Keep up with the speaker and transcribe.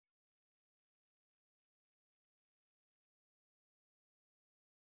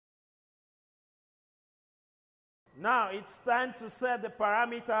Now it's time to set the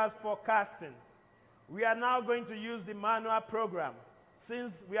parameters for casting. We are now going to use the manual program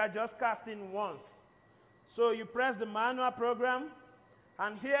since we are just casting once. So you press the manual program,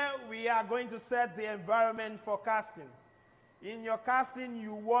 and here we are going to set the environment for casting. In your casting,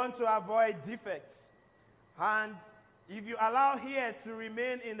 you want to avoid defects. And if you allow here to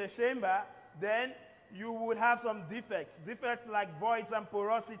remain in the chamber, then you would have some defects. Defects like voids and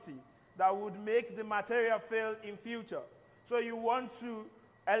porosity that would make the material fail in future. So you want to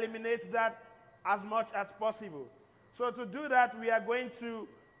eliminate that as much as possible. So to do that, we are going to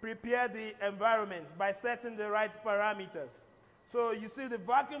prepare the environment by setting the right parameters. So you see the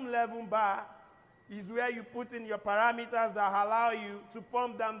vacuum level bar is where you put in your parameters that allow you to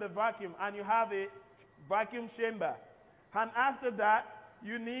pump down the vacuum, and you have a vacuum chamber. And after that,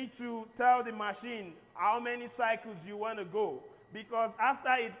 you need to tell the machine how many cycles you want to go, because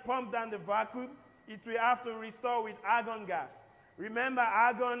after it pumped down the vacuum, it will have to restore with argon gas. Remember,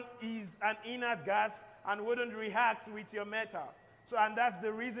 argon is an inert gas and wouldn't react with your metal. So, and that's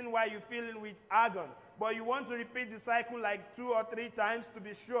the reason why you're filling with argon. But you want to repeat the cycle like 2 or 3 times to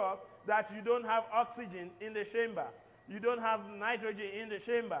be sure that you don't have oxygen in the chamber. You don't have nitrogen in the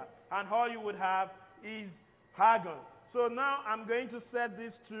chamber. And all you would have is argon. So now I'm going to set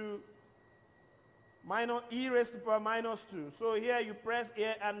this to e raised to power minus 2. So here you press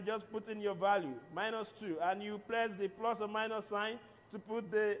here and just put in your value, minus 2. And you press the plus or minus sign to put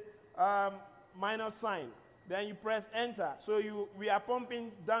the minus sign. Then you press enter. So we are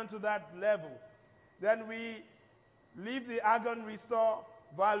pumping down to that level. Then we leave the argon restore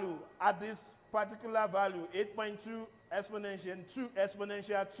value at this particular value, 8.2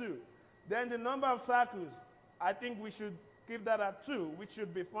 exponential 2. Then the number of cycles, I think we should keep that at 2, which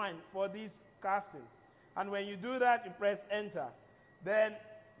should be fine for this casting. And when you do that, you press enter. Then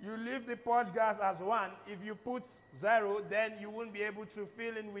you leave the purge gas as 1. If you put 0, then you won't be able to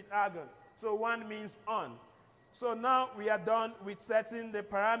fill in with argon. So 1 means on. So now we are done with setting the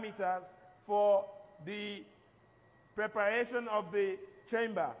parameters for the preparation of the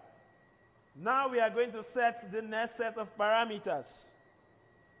chamber. Now we are going to set the next set of parameters.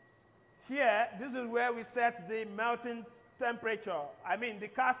 Here, this is where we set the melting temperature, the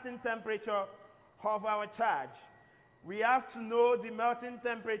casting temperature of our charge. We have to know the melting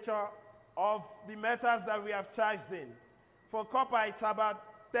temperature of the metals that we have charged in. For copper, it's about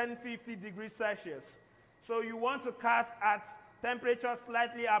 1050 degrees Celsius. So you want to cast at temperature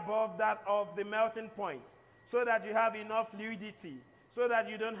slightly above that of the melting point, so that you have enough fluidity, so that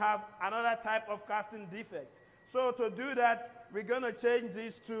you don't have another type of casting defect. So to do that, we're going to change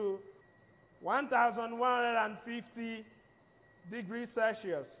this to 1150 degrees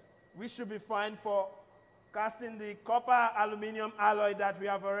Celsius, which should be fine for casting the copper aluminum alloy that we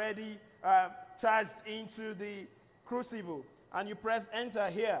have already charged into the crucible. And you press enter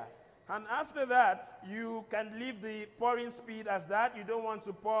here. And after that, you can leave the pouring speed as that. You don't want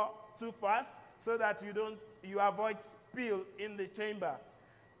to pour too fast so that you avoid spill in the chamber.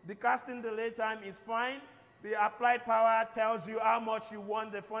 The casting delay time is fine. The applied power tells you how much you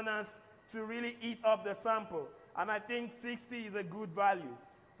want the furnace to really eat up the sample. And I think 60 is a good value.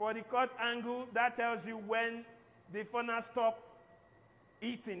 For the cut angle, that tells you when the furnace stops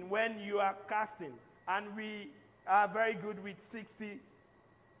eating, when you are casting. And we are very good with 60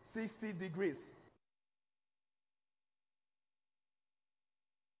 degrees.